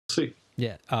see.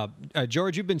 Yeah.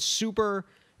 George, you've been super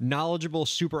knowledgeable,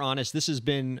 super honest. This has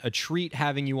been a treat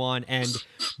having you on. And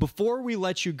before we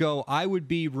let you go, I would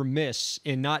be remiss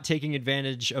in not taking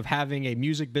advantage of having a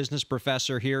music business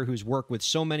professor here who's worked with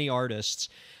so many artists,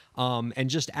 and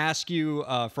just ask you,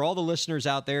 for all the listeners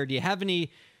out there, do you have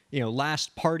any,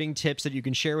 last parting tips that you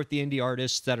can share with the indie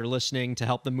artists that are listening to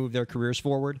help them move their careers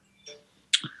forward?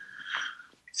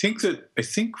 I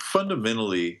think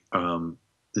fundamentally,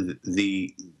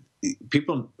 the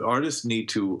artists need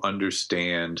to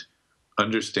understand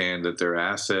that their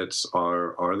assets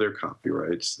are their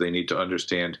copyrights. They need to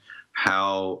understand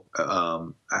how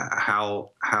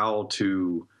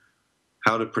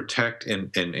to protect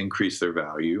and increase their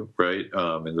value, right?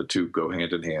 And the two go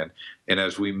hand in hand. And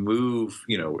as we move,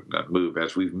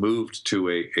 as we've moved to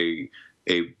a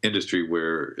industry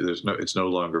where it's no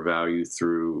longer value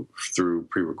through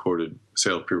pre-recorded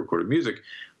sale of pre-recorded music,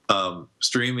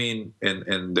 streaming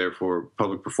and therefore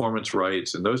public performance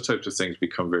rights and those types of things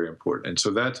become very important. And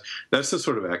so that's the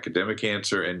sort of academic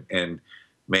answer. And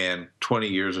man, 20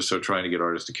 years or so trying to get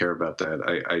artists to care about that,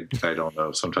 I don't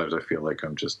know. Sometimes I feel like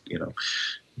I'm just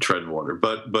treading water.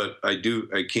 But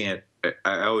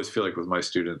I always feel like with my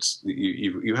students,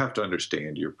 you have to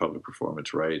understand your public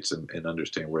performance rights and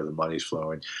understand where the money's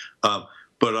flowing.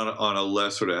 But on a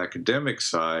less sort of academic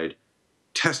side,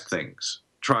 test things,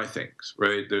 try things,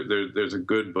 right? There's a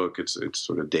good book. It's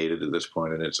sort of dated at this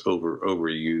point and it's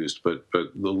overused, but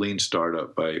The Lean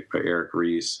Startup by Eric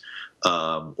Ries,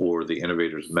 or The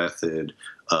Innovator's Method,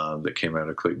 that came out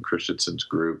of Clayton Christensen's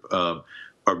group,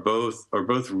 are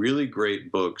both really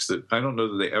great books that I don't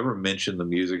know that they ever mention the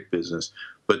music business,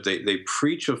 but they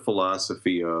preach a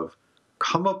philosophy of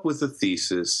come up with a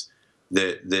thesis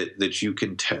that you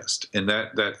can test. And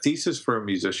that thesis for a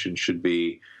musician should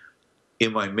be,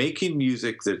 am I making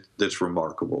music that's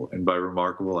remarkable? And by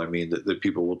remarkable, I mean that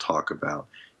people will talk about,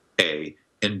 A.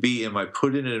 And B, am I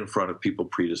putting it in front of people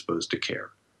predisposed to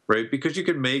care? Right? Because you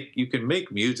can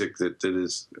make music that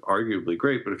is arguably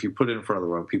great, but if you put it in front of the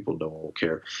wrong people, no one will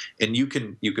care. And you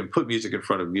can put music in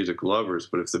front of music lovers,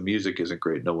 but if the music isn't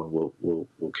great, no one will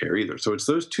care either. So it's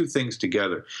those two things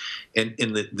together, and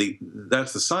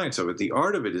that's the science of it. The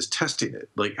art of it is testing it.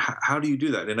 Like how do you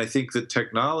do that? And I think that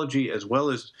technology, as well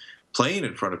as playing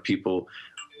in front of people,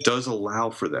 does allow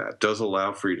for that, does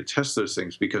allow for you to test those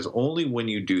things, because only when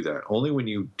you do that, only when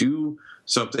you do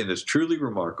something that's truly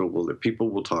remarkable that people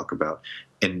will talk about,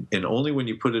 and only when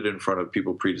you put it in front of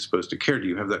people predisposed to care, do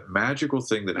you have that magical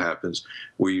thing that happens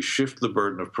where you shift the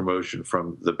burden of promotion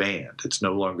from the band. It's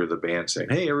no longer the band saying,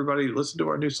 hey, everybody, listen to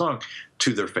our new song,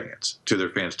 to their fans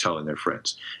telling their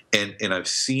friends. And I've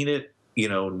seen it,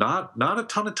 not a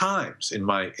ton of times in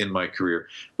my career,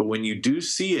 but when you do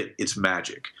see it, it's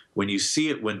magic. When you see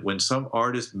it, when some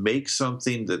artist makes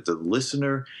something that the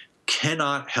listener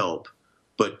cannot help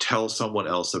but tell someone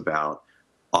else about,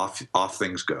 off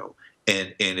things go.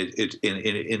 And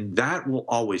that will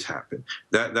always happen.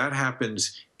 That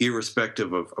happens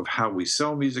irrespective of how we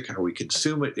sell music, how we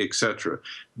consume it, etc.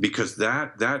 Because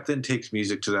that then takes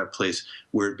music to that place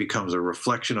where it becomes a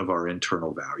reflection of our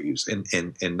internal values, and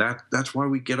that's why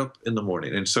we get up in the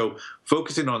morning. And so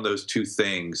focusing on those two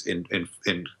things and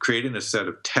creating a set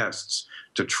of tests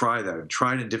to try that and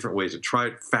try it in different ways and try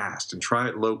it fast and try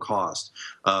it low cost,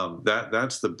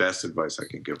 that's the best advice I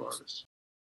can give artists.